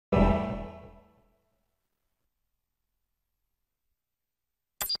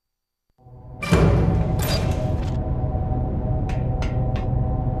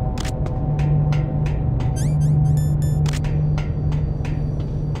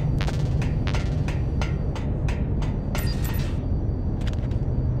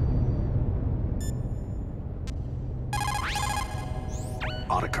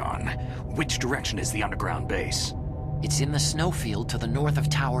direction is the underground base? It's in the snowfield to the north of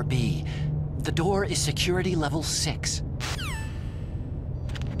Tower B. The door is security level 6.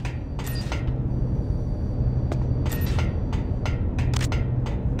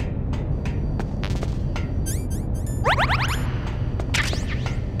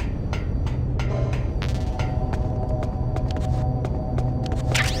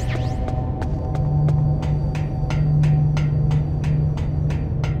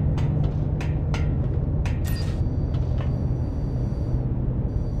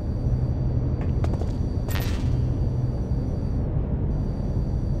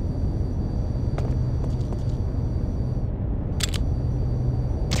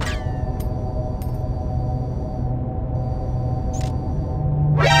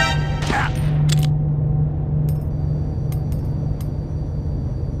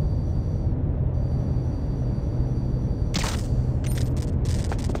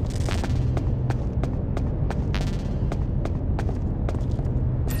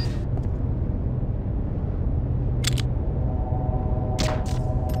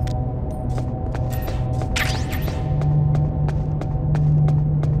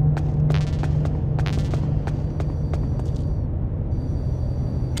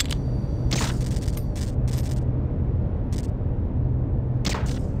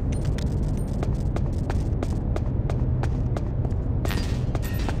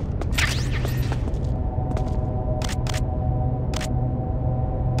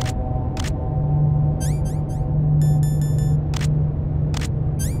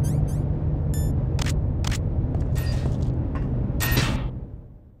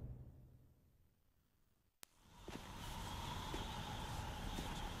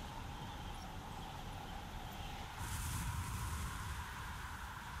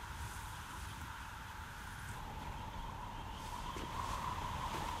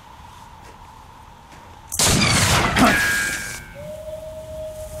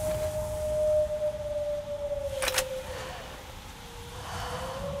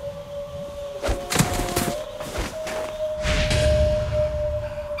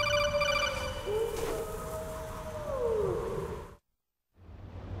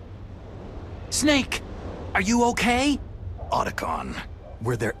 Snake! Are you okay? Otacon,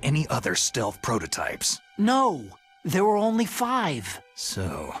 were there any other stealth prototypes? No, there were only 5.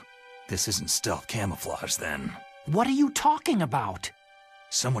 So, this isn't stealth camouflage then. What are you talking about?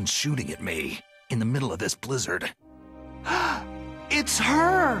 Someone's shooting at me, in the middle of this blizzard. It's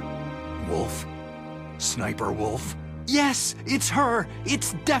her! Wolf? Sniper Wolf? Yes, it's her!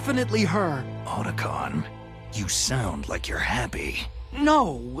 It's definitely her! Otacon, you sound like you're happy.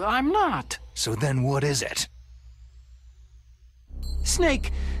 No, I'm not. So then what is it?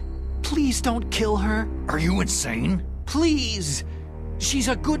 Snake, please don't kill her. Are you insane? Please. She's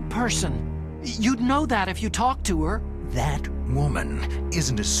a good person. You'd know that if you talked to her. That woman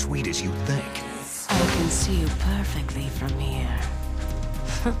isn't as sweet as you think. I can see you perfectly from here.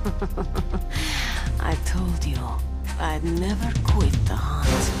 I told you I'd never quit the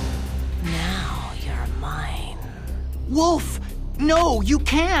hunt. Now you're mine. Wolf! No, you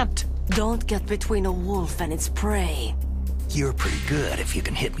can't! Don't get between a wolf and its prey. You're pretty good if you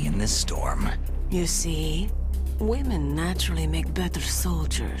can hit me in this storm. You see, women naturally make better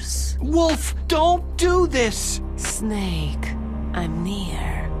soldiers. Wolf, don't do this! Snake, I'm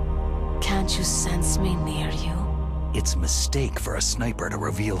near. Can't you sense me near you? It's a mistake for a sniper to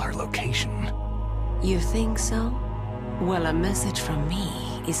reveal her location. You think so? Well, a message from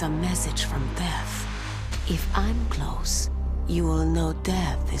me is a message from death. If I'm close, you will know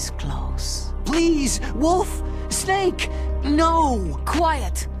death is close. Please, Wolf! Snake! No!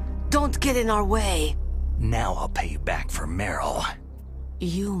 Quiet! Don't get in our way! Now I'll pay you back for Meryl.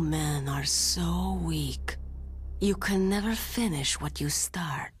 You men are so weak. You can never finish what you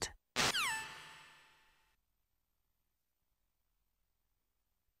start.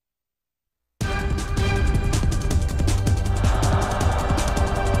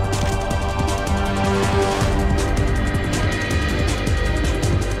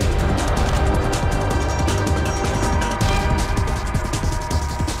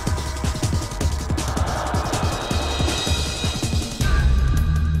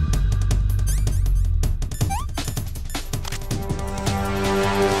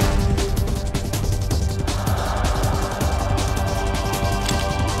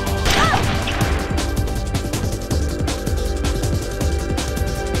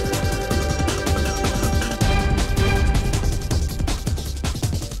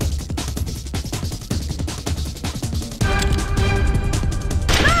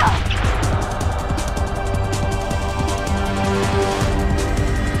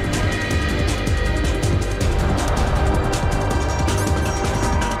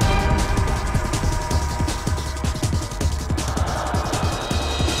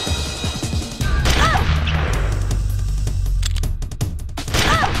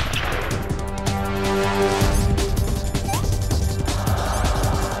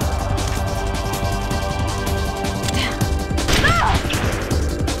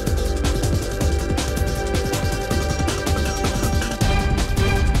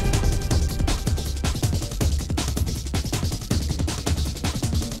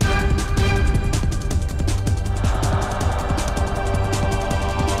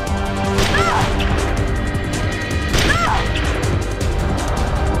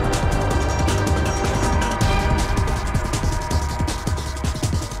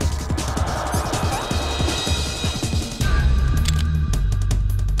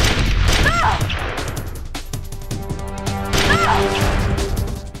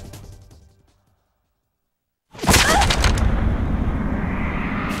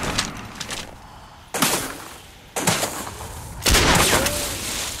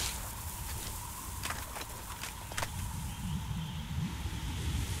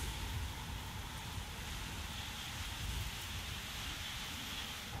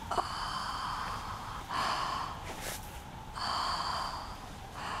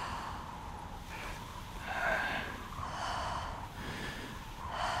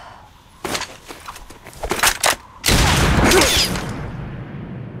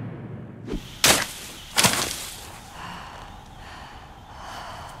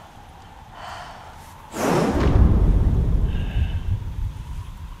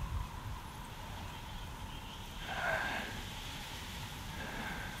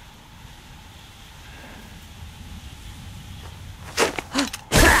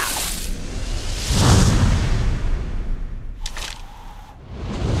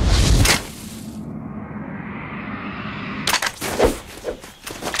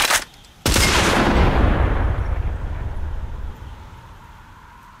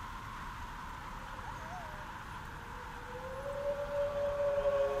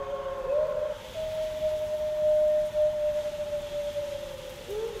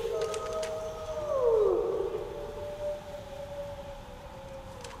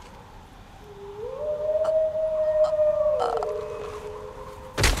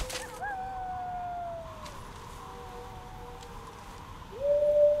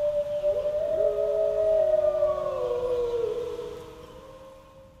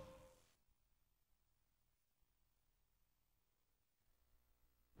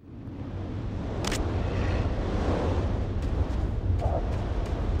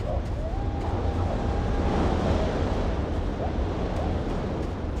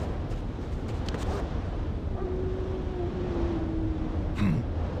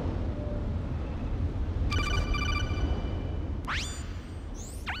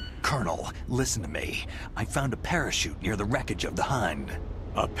 Colonel, listen to me. I found a parachute near the wreckage of the Hind.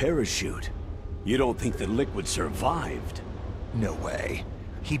 A parachute? You don't think the Liquid survived? No way.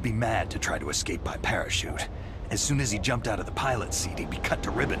 He'd be mad to try to escape by parachute. As soon as he jumped out of the pilot's seat, he'd be cut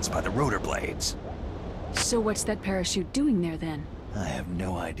to ribbons by the rotor blades. So what's that parachute doing there then? I have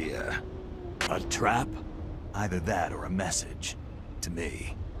no idea. A trap? Either that or a message. To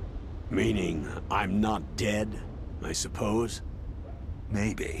me. Meaning, I'm not dead, I suppose?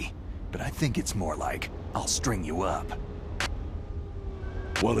 Maybe. But I think it's more like, I'll string you up.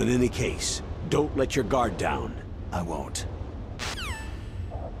 Well, in any case, don't let your guard down. I won't.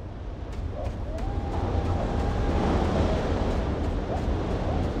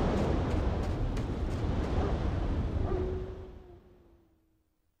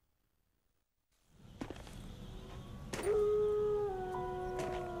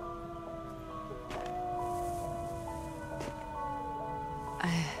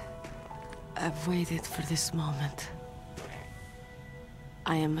 I've waited for this moment.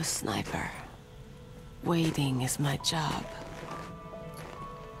 I am a sniper. Waiting is my job.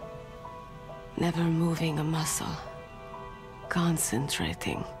 Never moving a muscle.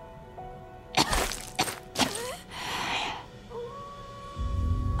 Concentrating.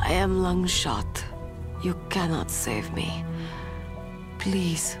 I am Lungshot. You cannot save me.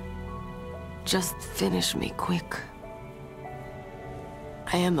 Please, just finish me quick.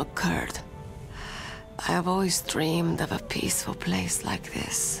 I am a Kurd. I have always dreamed of a peaceful place like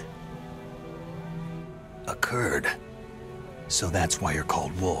this. A Kurd? So that's why you're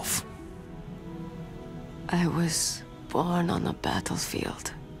called Wolf. I was born on a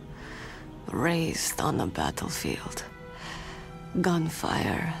battlefield. Raised on a battlefield.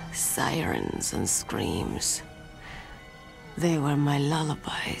 Gunfire, sirens, and screams. They were my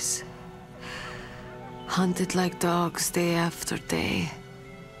lullabies. Hunted like dogs day after day.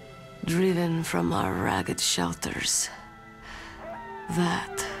 Driven from our ragged shelters.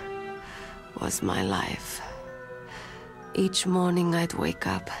 That was my life. Each morning I'd wake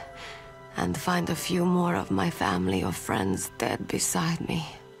up and find a few more of my family or friends dead beside me.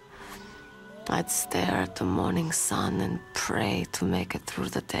 I'd stare at the morning sun and pray to make it through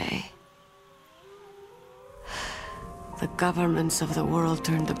the day. The governments of the world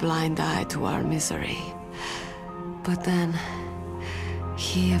turned a blind eye to our misery. But then,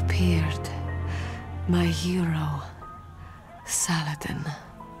 he appeared. My hero, Saladin.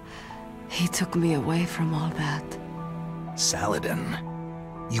 He took me away from all that. Saladin?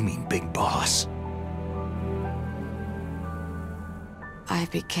 You mean Big Boss? I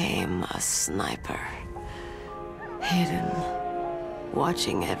became a sniper. Hidden,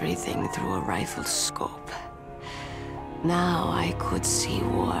 watching everything through a rifle scope. Now I could see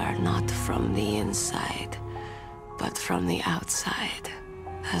war not from the inside, but from the outside,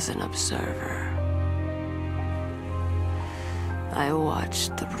 as an observer. I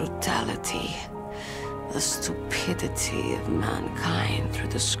watched the brutality, the stupidity of mankind through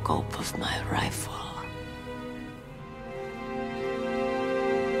the scope of my rifle.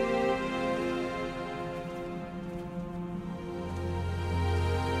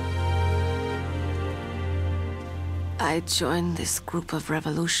 I joined this group of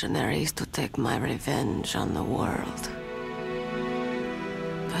revolutionaries to take my revenge on the world.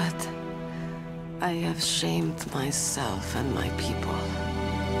 But I have shamed myself and my people.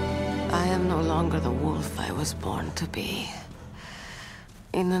 I am no longer the wolf I was born to be.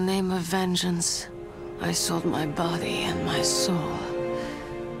 In the name of vengeance, I sold my body and my soul.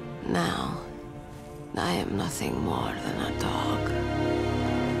 Now, I am nothing more than a dog.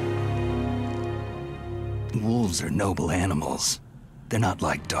 Wolves are noble animals. They're not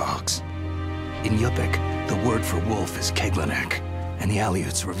like dogs. In Yupik, the word for wolf is Keglanek, and the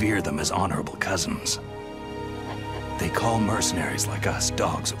Aleuts revere them as honorable cousins. They call mercenaries like us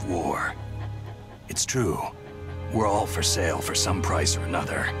dogs of war. It's true. We're all for sale for some price or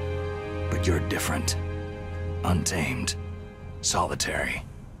another. But you're different. Untamed. Solitary.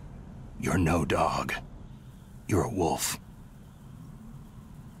 You're no dog. You're a wolf.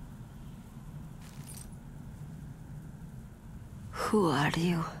 Who are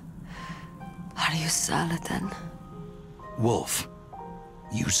you? Are you Saladin? Wolf.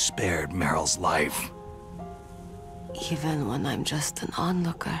 You spared Meryl's life. Even when I'm just an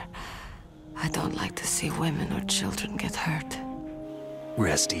onlooker, I don't like to see women or children get hurt.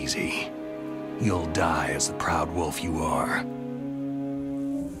 Rest easy. You'll die as the proud wolf you are.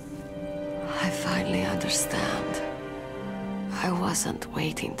 I finally understand. I wasn't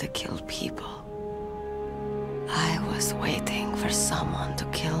waiting to kill people. I was waiting for someone to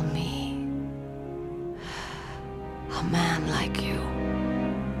kill me. A man like you.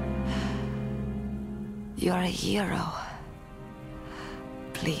 You're a hero.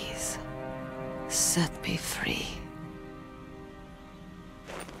 Please, set me free.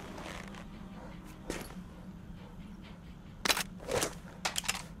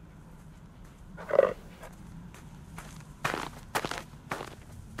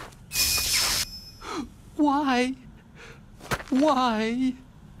 Why? Why?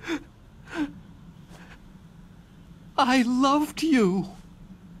 I loved you.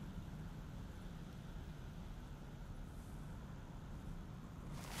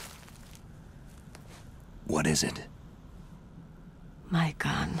 What is it? My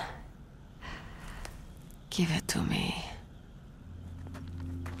gun. Give it to me.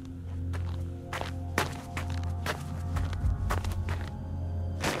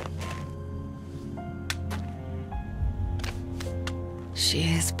 She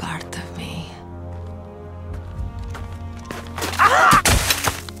is part of me.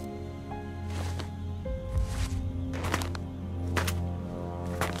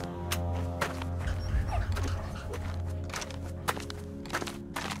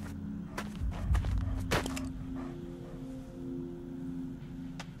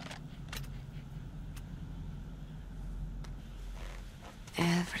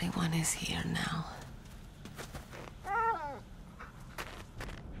 Everyone is here now.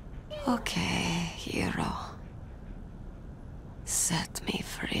 Okay, hero. Set me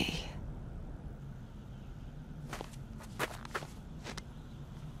free.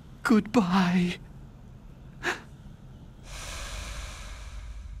 Goodbye.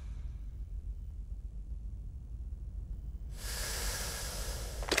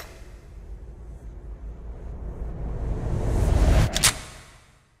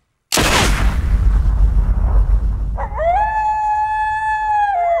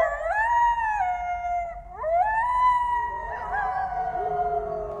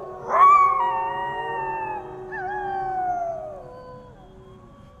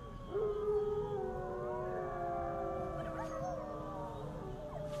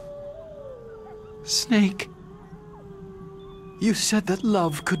 Snake, you said that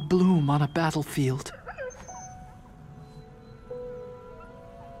love could bloom on a battlefield.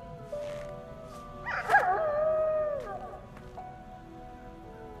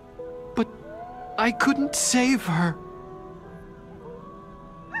 But I couldn't save her.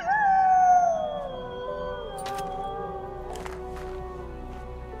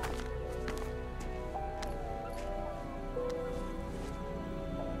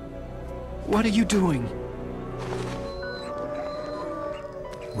 What are you doing?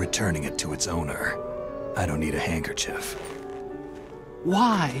 Returning it to its owner. I don't need a handkerchief.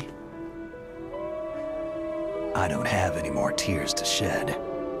 Why? I don't have any more tears to shed.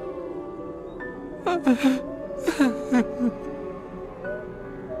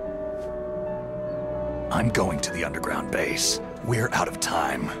 I'm going to the underground base. We're out of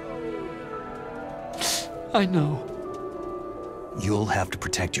time. I know. You'll have to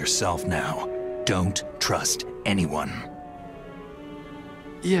protect yourself now. Don't trust anyone.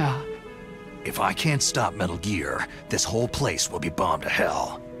 Yeah. If I can't stop Metal Gear, this whole place will be bombed to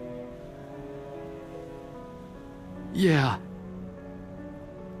hell. Yeah.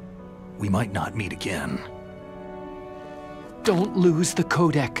 We might not meet again. Don't lose the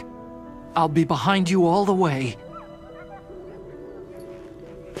codec. I'll be behind you all the way.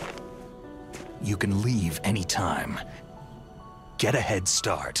 You can leave anytime. Get a head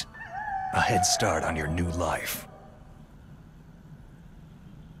start. A head start on your new life.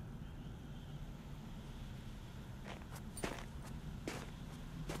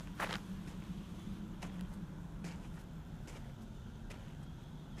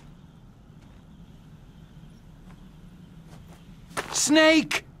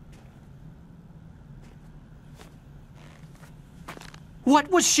 Snake! What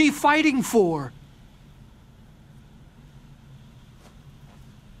was she fighting for?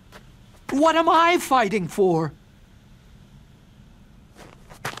 What am I fighting for?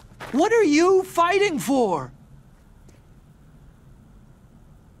 What are you fighting for?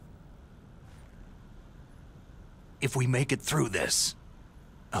 If we make it through this,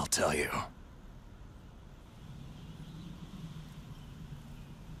 I'll tell you.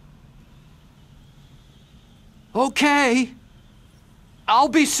 Okay. I'll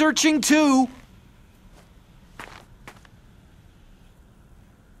be searching too.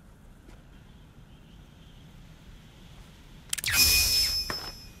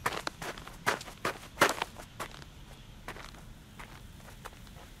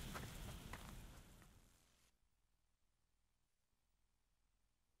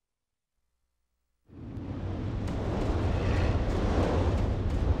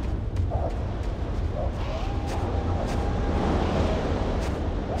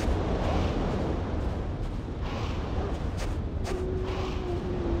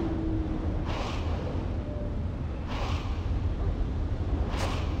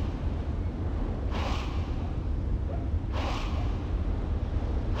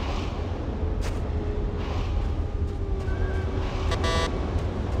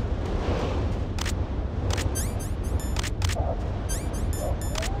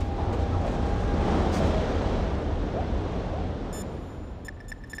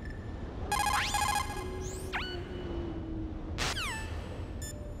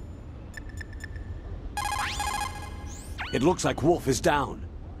 It looks like Wolf is down.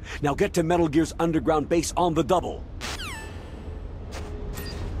 Now get to Metal Gear's underground base on the double.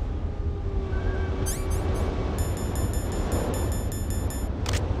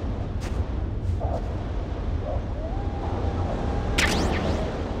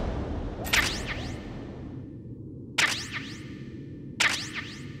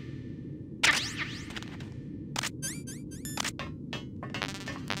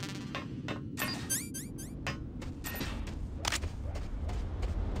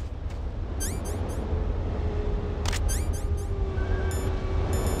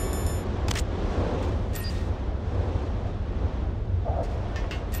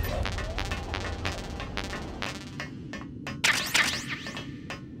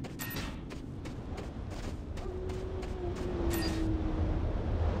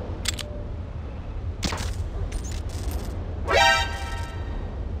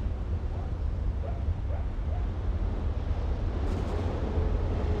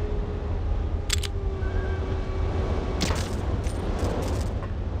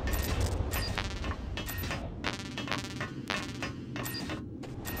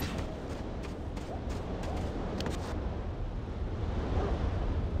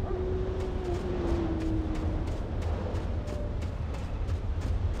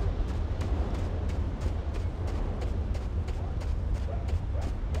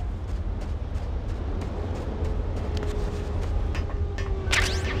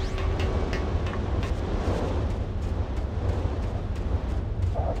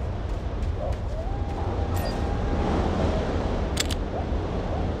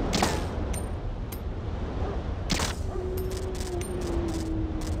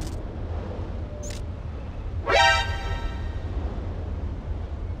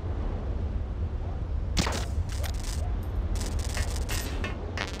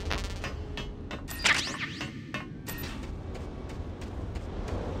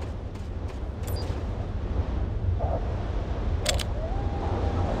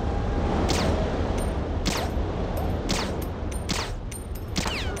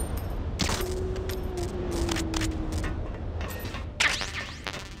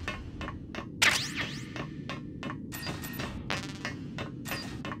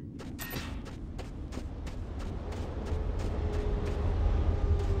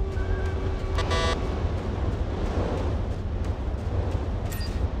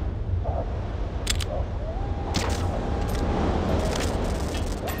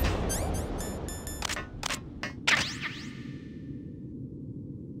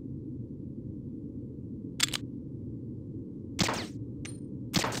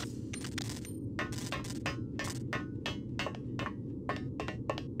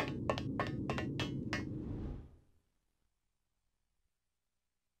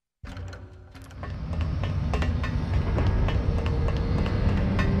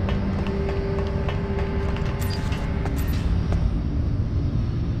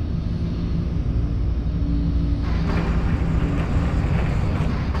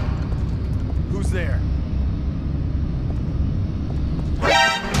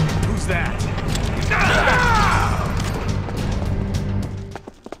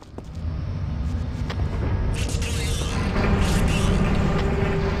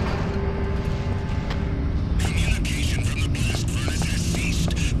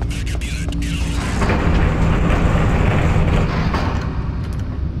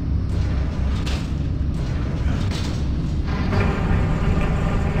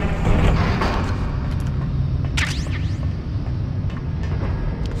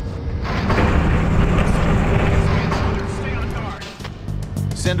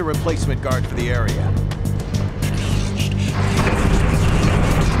 Send a replacement guard for the area.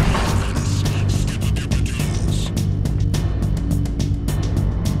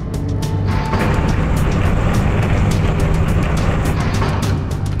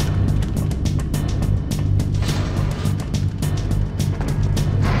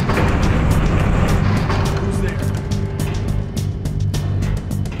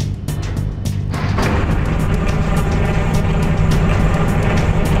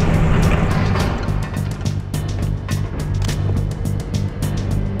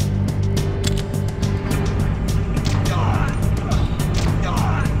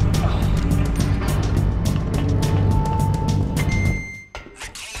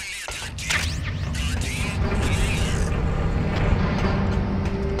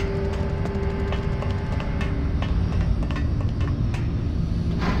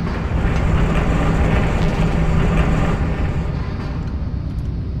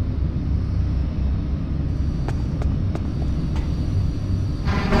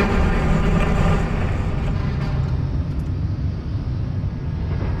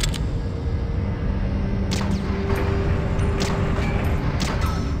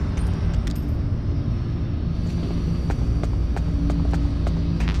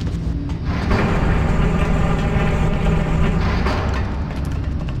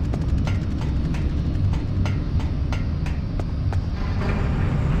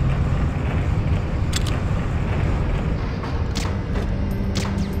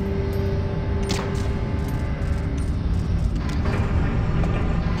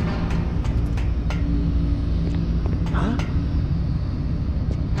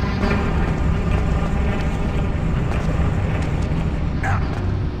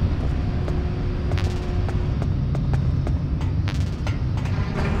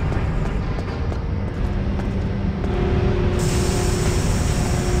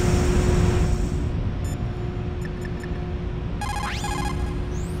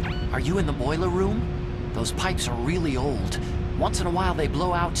 you in the boiler room? Those pipes are really old. Once in a while they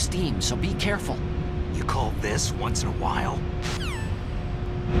blow out steam, so be careful. You call this once in a while?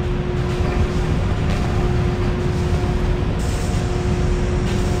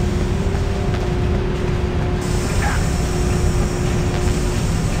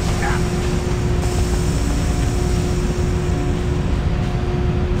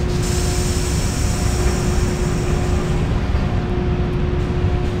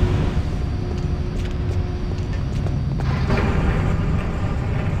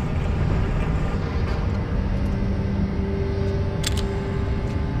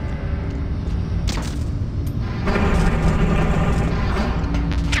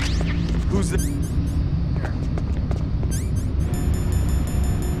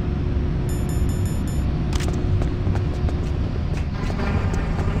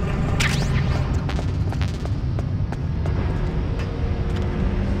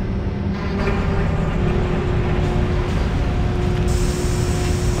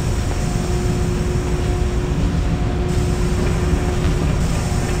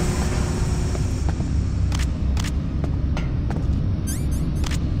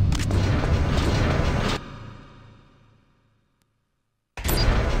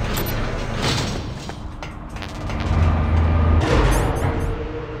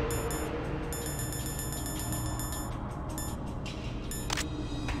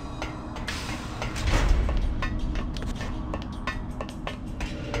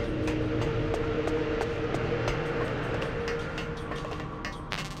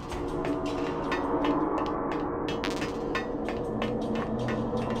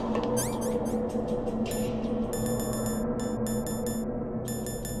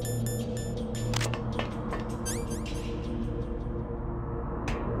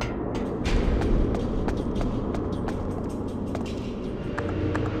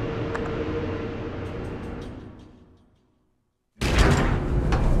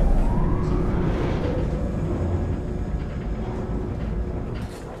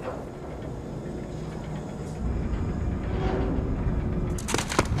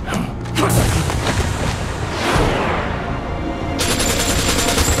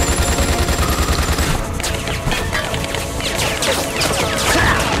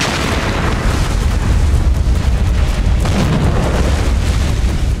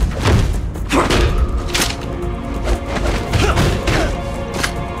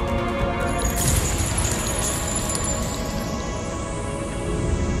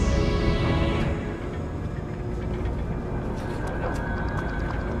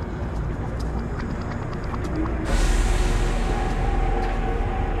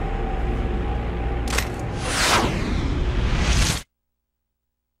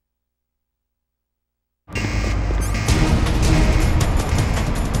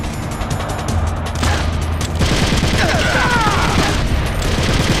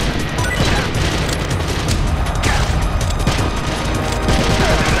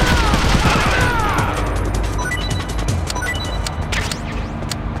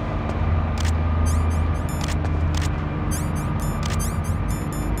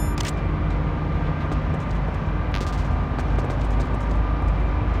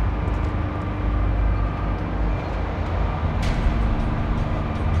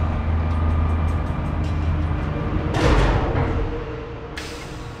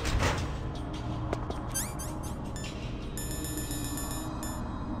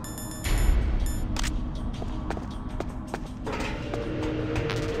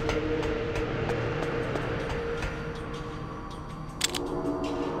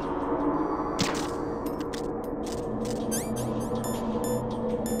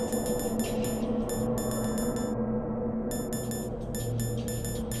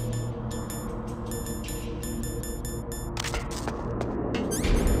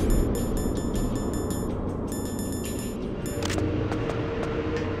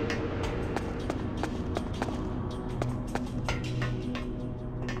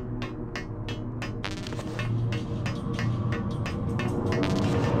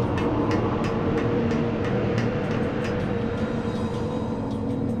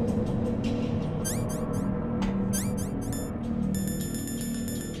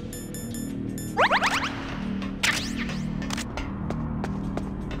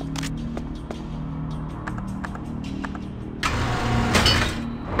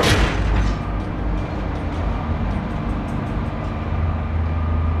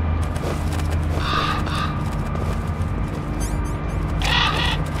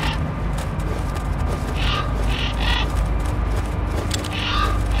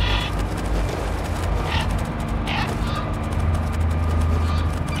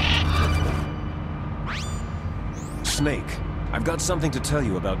 I've got something to tell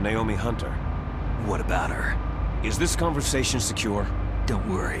you about Naomi Hunter. What about her? Is this conversation secure? Don't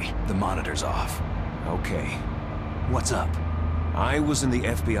worry, the monitor's off. Okay. What's up? I was in the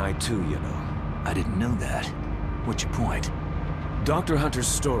FBI too, you know. I didn't know that. What's your point? Dr. Hunter's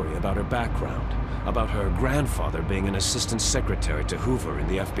story about her background, about her grandfather being an assistant secretary to Hoover in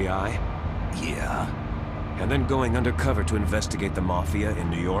the FBI. Yeah? And then going undercover to investigate the Mafia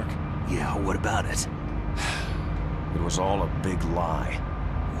in New York. Yeah, what about it? It was all a big lie.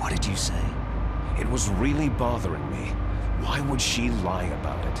 What did you say? It was really bothering me. Why would she lie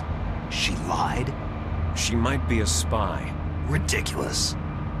about it? She lied? She might be a spy. Ridiculous.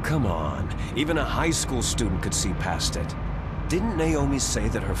 Come on, even a high school student could see past it. Didn't Naomi say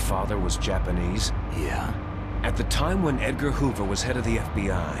that her father was Japanese? Yeah. At the time when Edgar Hoover was head of the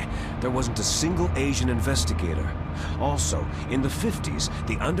FBI, there wasn't a single Asian investigator. Also, in the 50s,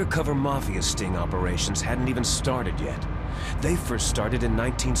 the undercover Mafia sting operations hadn't even started yet. They first started in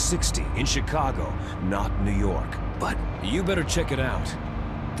 1960, in Chicago, not New York. But you better check it out.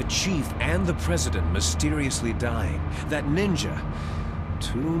 The chief and the president mysteriously dying. That ninja.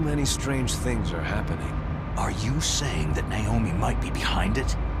 Too many strange things are happening. are you saying that Naomi might be behind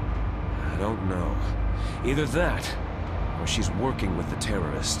it? I don't know. Either that, or she's working with the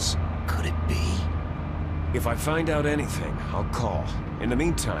terrorists. Could it be? If I find out anything, I'll call. In the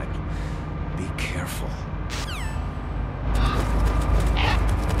meantime, be careful.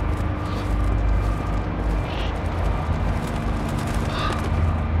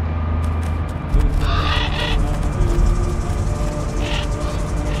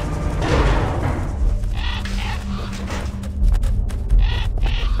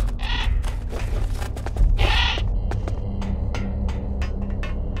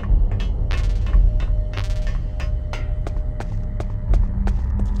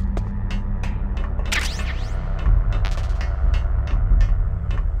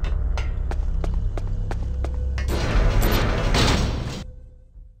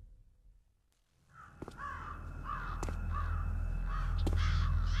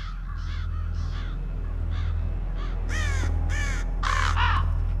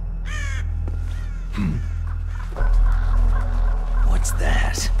 What's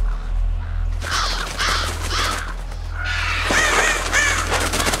that?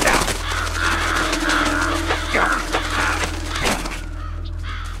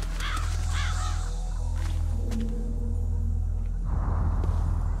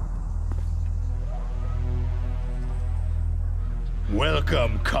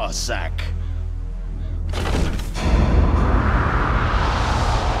 Welcome, Cossack.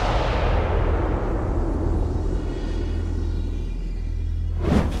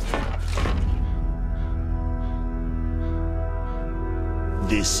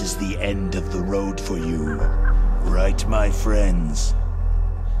 This is the end of the road for you, right, my friends?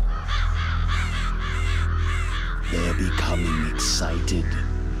 They're becoming excited.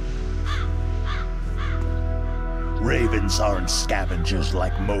 Ravens aren't scavengers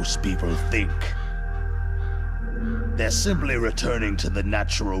like most people think. They're simply returning to the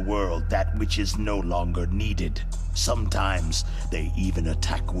natural world, that which is no longer needed. Sometimes they even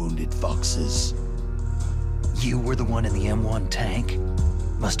attack wounded foxes. You were the one in the M1 tank?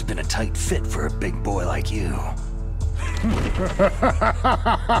 Must have been a tight fit for a big boy like you.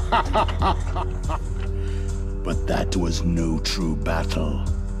 But that was no true battle.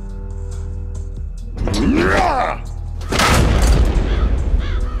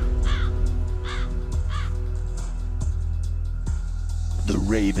 The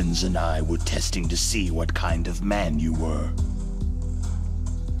Ravens and I were testing to see what kind of man you were.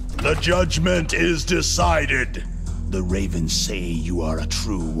 The judgment is decided. The Ravens say you are a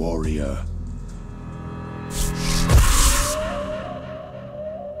true warrior.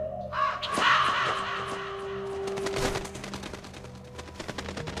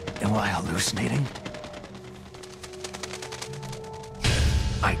 Am I hallucinating?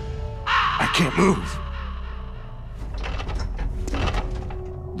 I can't move.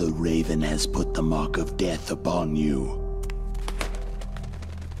 The Raven has put the mark of death upon you.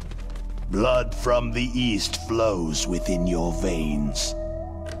 Blood from the east flows within your veins.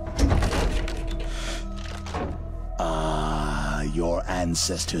 Ah, your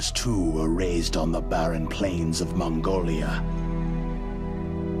ancestors too were raised on the barren plains of Mongolia.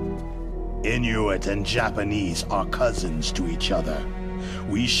 Inuit and Japanese are cousins to each other.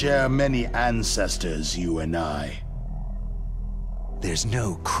 We share many ancestors, you and I. There's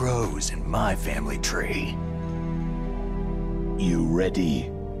no crows in my family tree. You ready?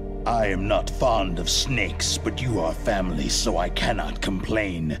 I am not fond of snakes, but you are family, so I cannot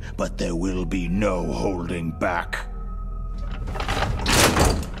complain. But there will be no holding back.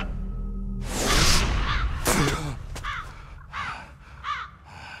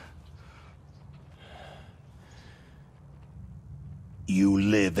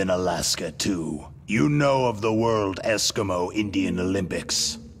 live in Alaska, too. You know of the World Eskimo Indian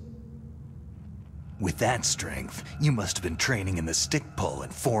Olympics. With that strength, you must have been training in the stick pull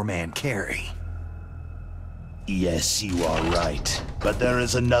and four-man carry. Yes, you are right. But there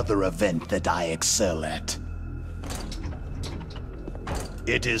is another event that I excel at.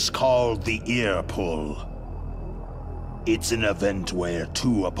 It is called the ear pull. It's an event where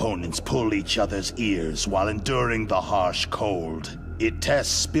two opponents pull each other's ears while enduring the harsh cold. It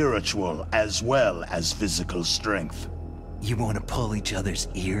tests spiritual as well as physical strength. You want to pull each other's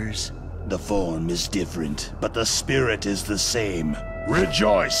ears? The form is different, but the spirit is the same.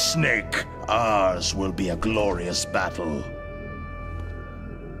 Rejoice, Snake! Ours will be a glorious battle.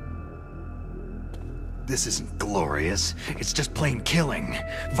 This isn't glorious. It's just plain killing.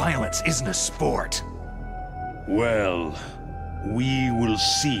 Violence isn't a sport. Well, we will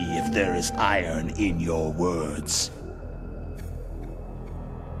see if there is iron in your words.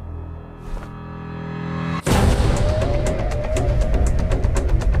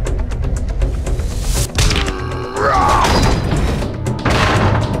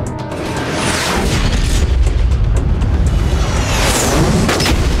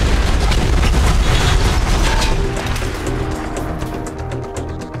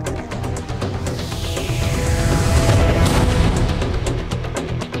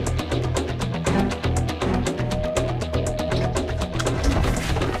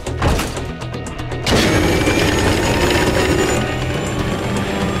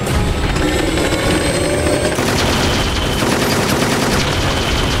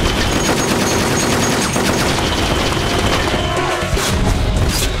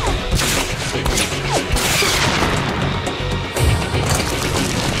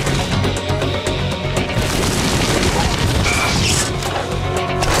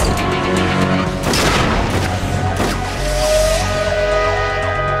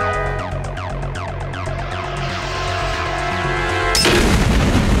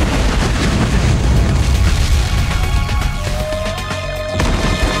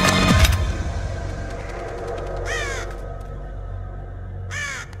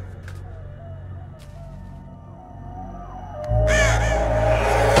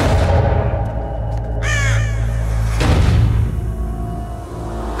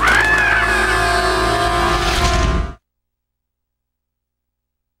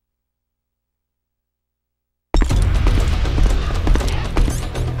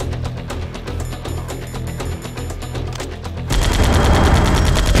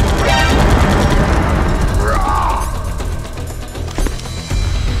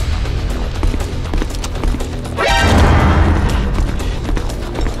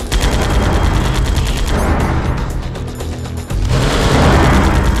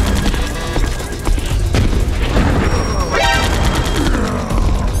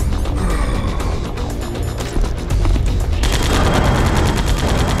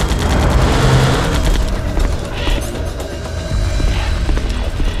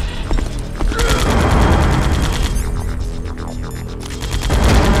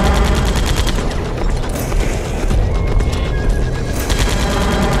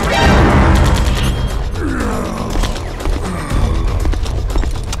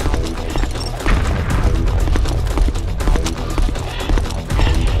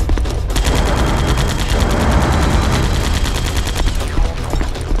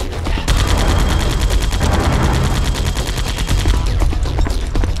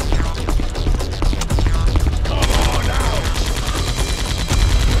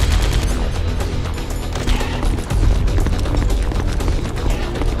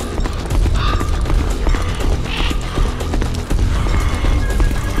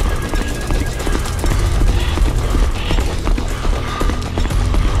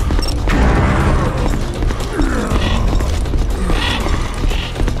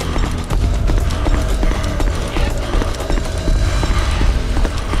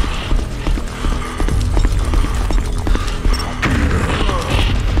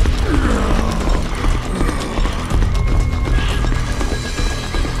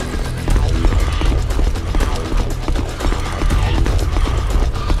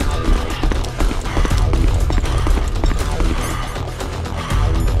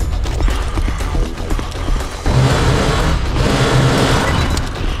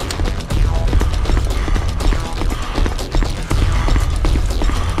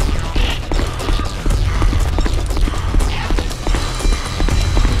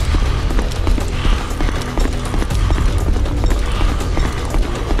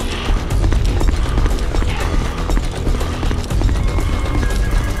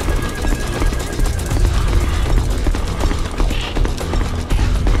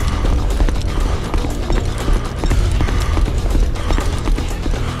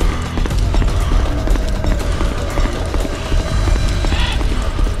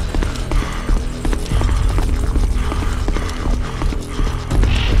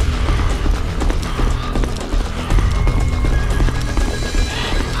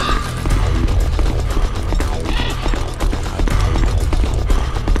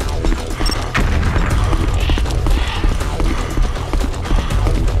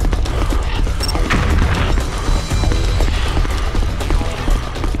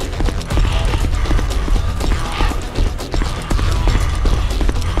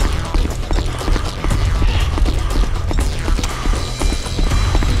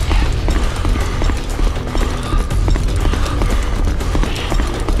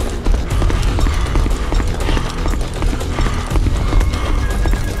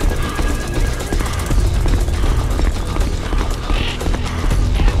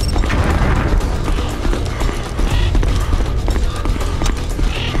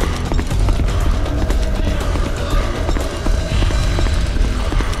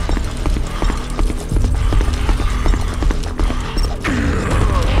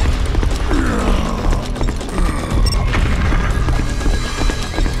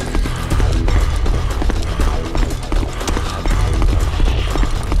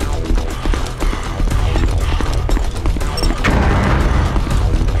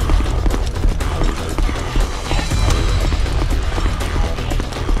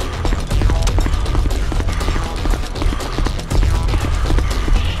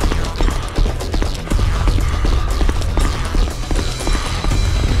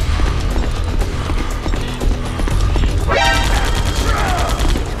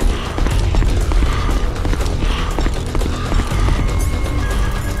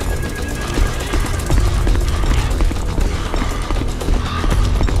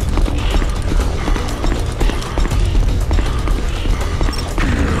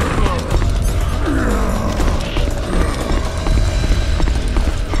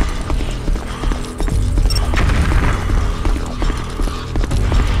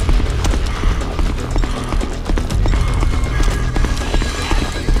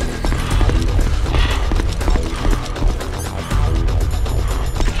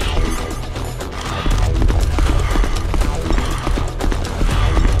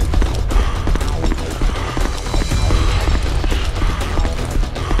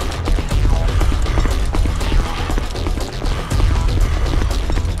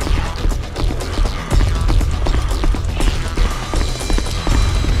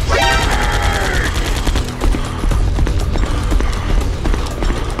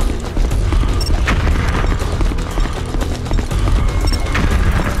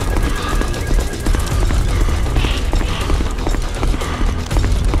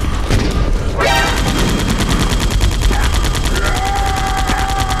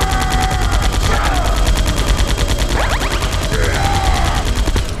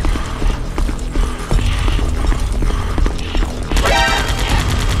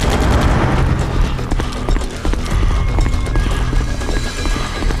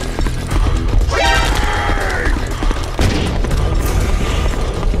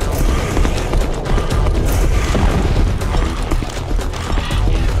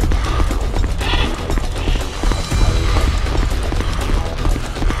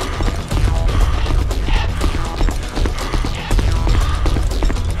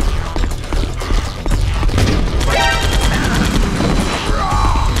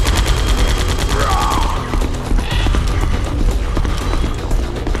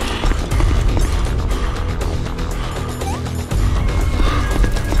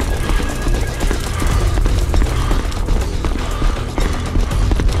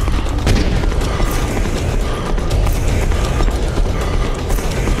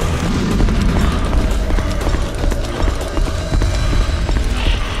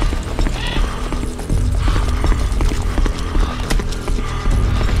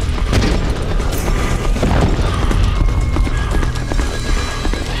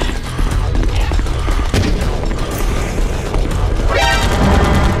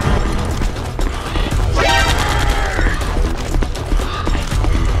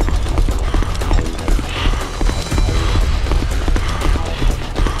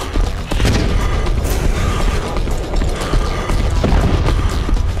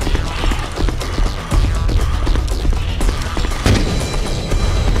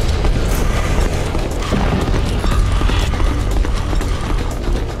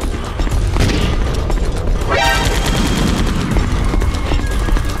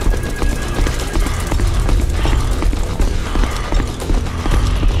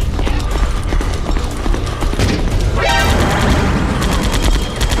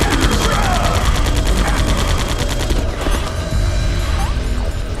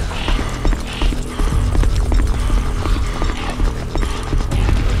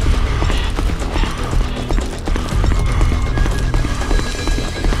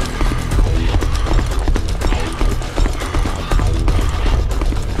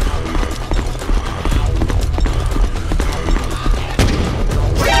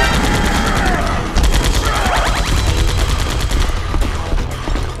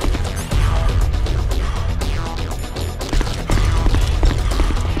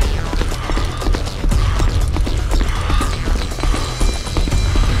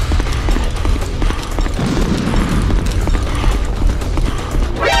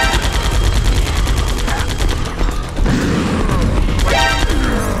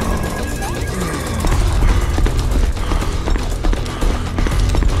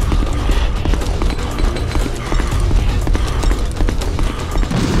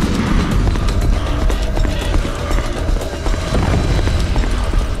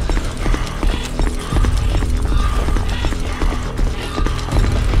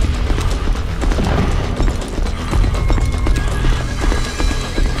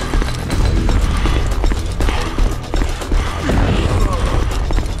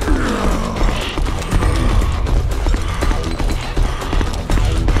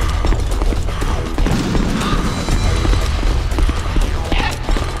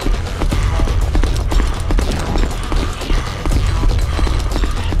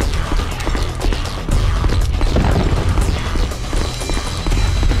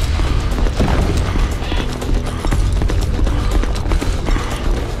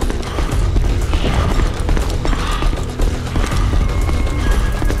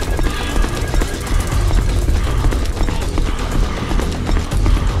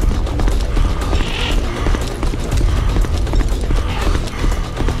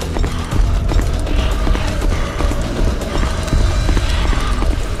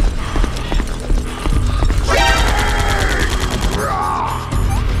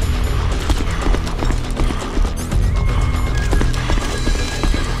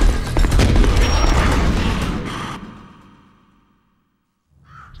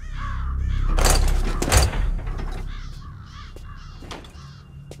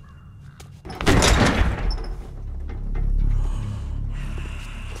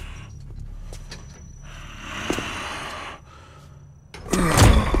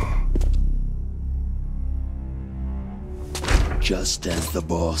 Just as the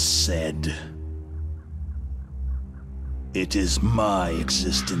boss said. It is my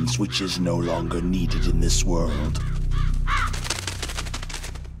existence which is no longer needed in this world.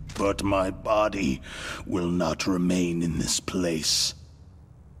 But my body will not remain in this place.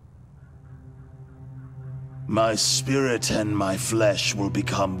 My spirit and my flesh will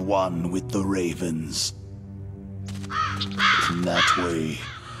become one with the ravens. In that way,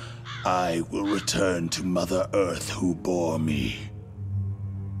 I will return to Mother Earth who bore me.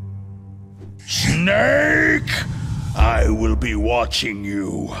 Snake! I will be watching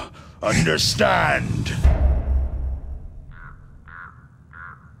you. Understand?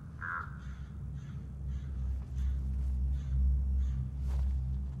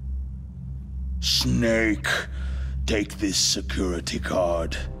 Snake, take this security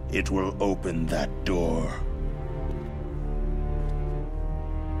card. It will open that door.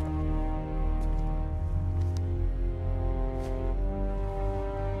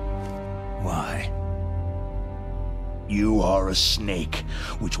 Why? You are a snake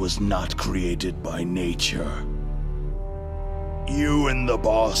which was not created by nature. You and the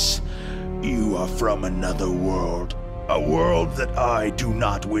boss, you are from another world. A world that I do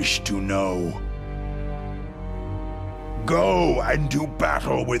not wish to know. Go and do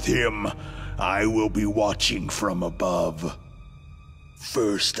battle with him. I will be watching from above.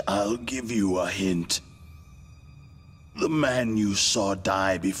 First, I'll give you a hint. The man you saw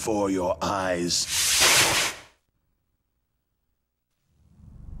die before your eyes.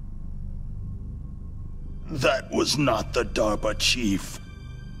 That was not the DARPA chief.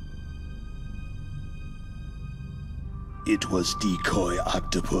 It was Decoy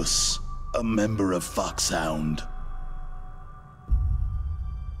Octopus, a member of Foxhound.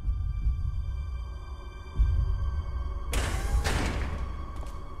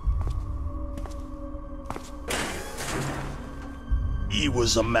 He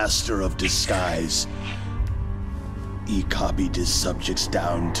was a master of disguise. He copied his subjects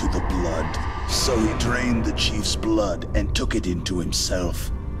down to the blood, so he drained the chief's blood and took it into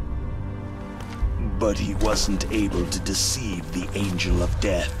himself. But he wasn't able to deceive the Angel of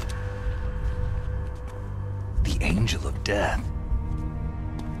Death. The Angel of Death?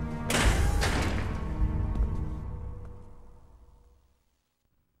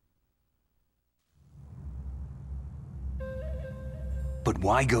 But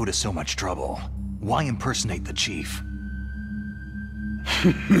why go to so much trouble? Why impersonate the chief?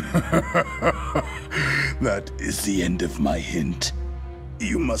 That is the end of my hint.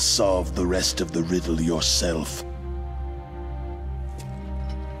 You must solve the rest of the riddle yourself.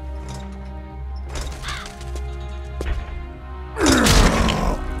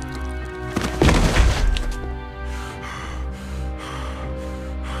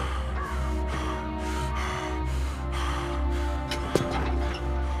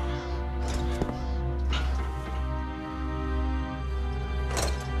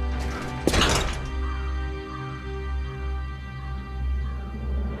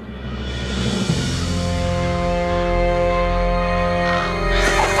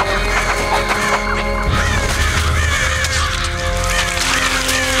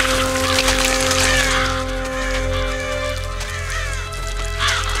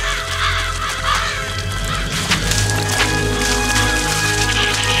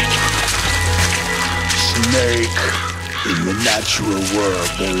 In the natural world,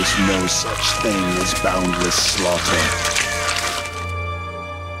 there is no such thing as boundless slaughter.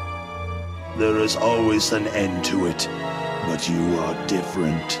 There is always an end to it, but you are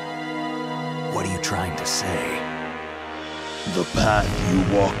different. What are you trying to say? The path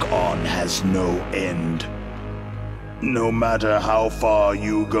you walk on has no end. No matter how far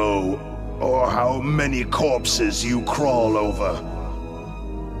you go, or how many corpses you crawl over,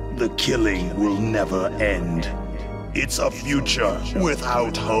 the killing will never end. It's a future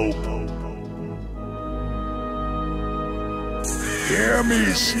without hope. Hear me,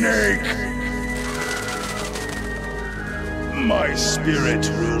 Snake. My spirit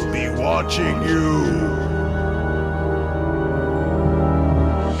will be watching you.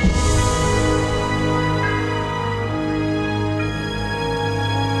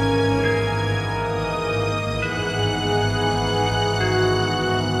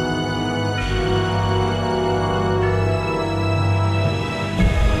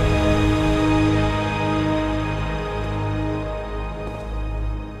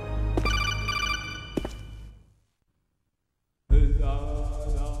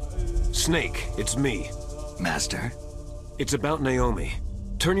 Snake, it's me. Master? It's about Naomi.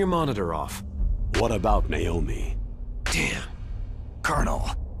 Turn your monitor off. What about Naomi? Damn. Colonel,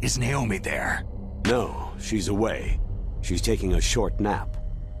 is Naomi there? No, she's away. She's taking a short nap.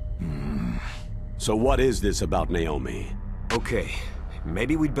 So what is this about Naomi? Okay,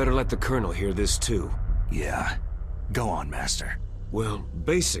 maybe we'd better let the Colonel hear this too. Yeah. Go on, Master. Well,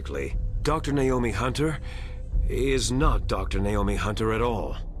 basically, Dr. Naomi Hunter is not Dr. Naomi Hunter at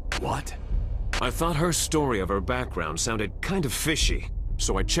all. What? I thought her story of her background sounded kind of fishy,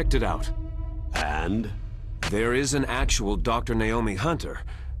 so I checked it out. And? There is an actual Dr. Naomi Hunter,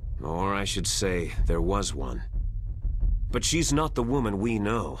 or I should say, there was one. But she's not the woman we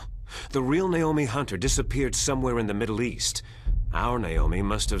know. The real Naomi Hunter disappeared somewhere in the Middle East. Our Naomi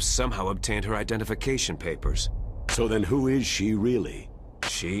must have somehow obtained her identification papers. So then who is she really?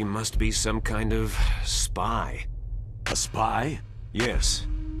 She must be some kind of spy. A spy? Yes.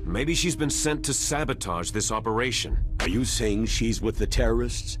 Maybe she's been sent to sabotage this operation. Are you saying she's with the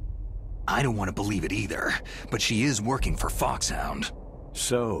terrorists? I don't want to believe it either, but she is working for Foxhound.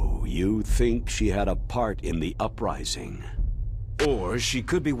 So, you think she had a part in the uprising? Or she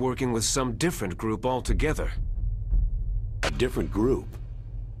could be working with some different group altogether. A different group?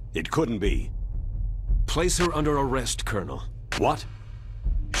 It couldn't be. Place her under arrest, Colonel. What?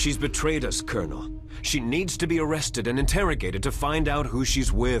 She's betrayed us, Colonel. She needs to be arrested and interrogated to find out who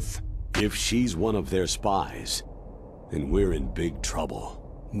she's with. If she's one of their spies, then we're in big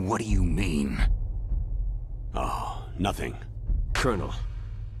trouble. What do you mean? Oh, nothing. Colonel,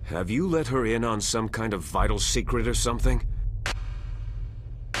 have you let her in on some kind of vital secret or something?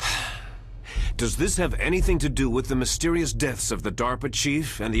 Does this have anything to do with the mysterious deaths of the DARPA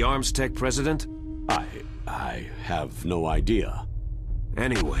chief and the Arms Tech president? I have no idea.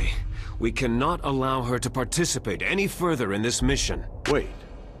 Anyway, we cannot allow her to participate any further in this mission.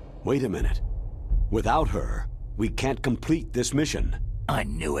 Wait a minute. Without her, we can't complete this mission. I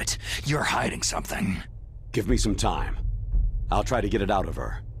knew it. You're hiding something. Give me some time. I'll try to get it out of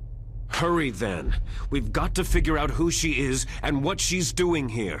her. Hurry then. We've got to figure out who she is and what she's doing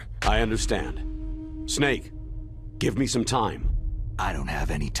here. I understand. Snake, give me some time. I don't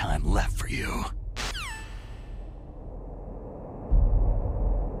have any time left for you.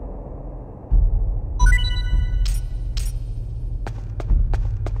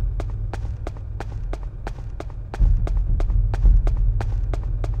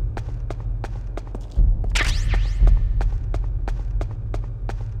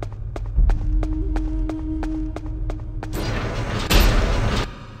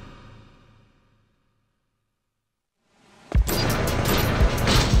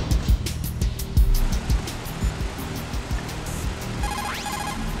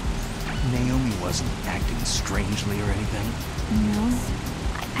 Naomi wasn't acting strangely or anything? No.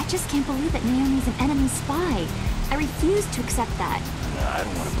 I just can't believe that Naomi's an enemy spy. I refuse to accept that. I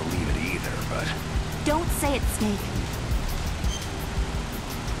don't want to believe it either, but... Don't say it, Snake.